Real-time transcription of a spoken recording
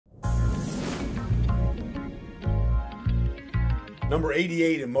Number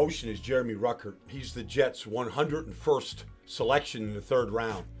 88 in motion is Jeremy Ruckert. He's the Jets' 101st selection in the third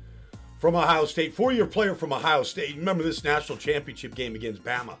round. From Ohio State, four-year player from Ohio State. Remember this national championship game against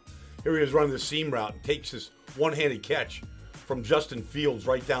Bama. Here he is running the seam route and takes this one-handed catch from Justin Fields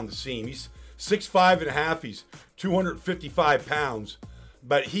right down the seam. He's 6'5 and a half. He's 255 pounds.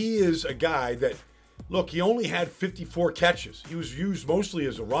 But he is a guy that, look, he only had 54 catches. He was used mostly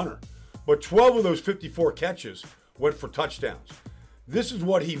as a runner. But 12 of those 54 catches went for touchdowns. This is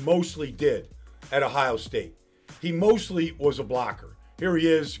what he mostly did at Ohio State. He mostly was a blocker. Here he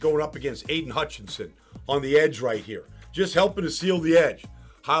is going up against Aiden Hutchinson on the edge right here, just helping to seal the edge.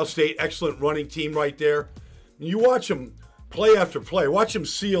 Ohio State, excellent running team right there. And you watch him play after play. Watch him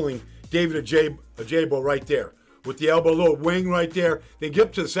sealing David Ajabo right there with the elbow, little wing right there. Then get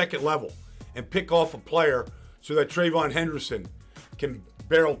up to the second level and pick off a player so that Trayvon Henderson can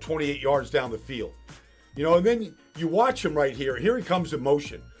barrel 28 yards down the field. You know, and then you watch him right here. Here he comes in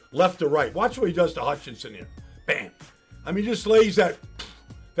motion, left to right. Watch what he does to Hutchinson here. Bam. I mean, just lays that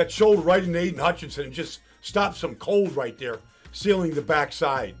shoulder right into Aiden Hutchinson and just stops him cold right there, sealing the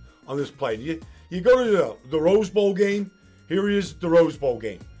backside on this play. You go to the Rose Bowl game. Here he is at the Rose Bowl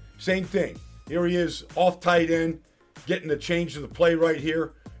game. Same thing. Here he is off tight end, getting the change of the play right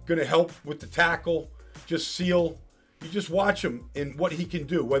here. Going to help with the tackle, just seal. You just watch him in what he can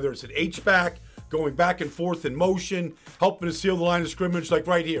do, whether it's an H-back, going back and forth in motion, helping to seal the line of scrimmage like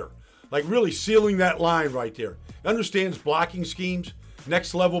right here. Like really sealing that line right there. Understands blocking schemes,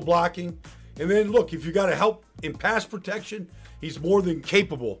 next level blocking. And then look, if you got to help in pass protection, he's more than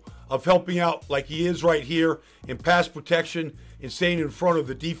capable of helping out like he is right here in pass protection and staying in front of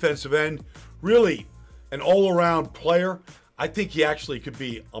the defensive end. Really an all-around player. I think he actually could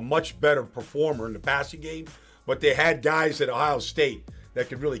be a much better performer in the passing game, but they had guys at Ohio State that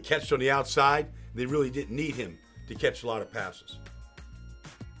could really catch on the outside. They really didn't need him to catch a lot of passes.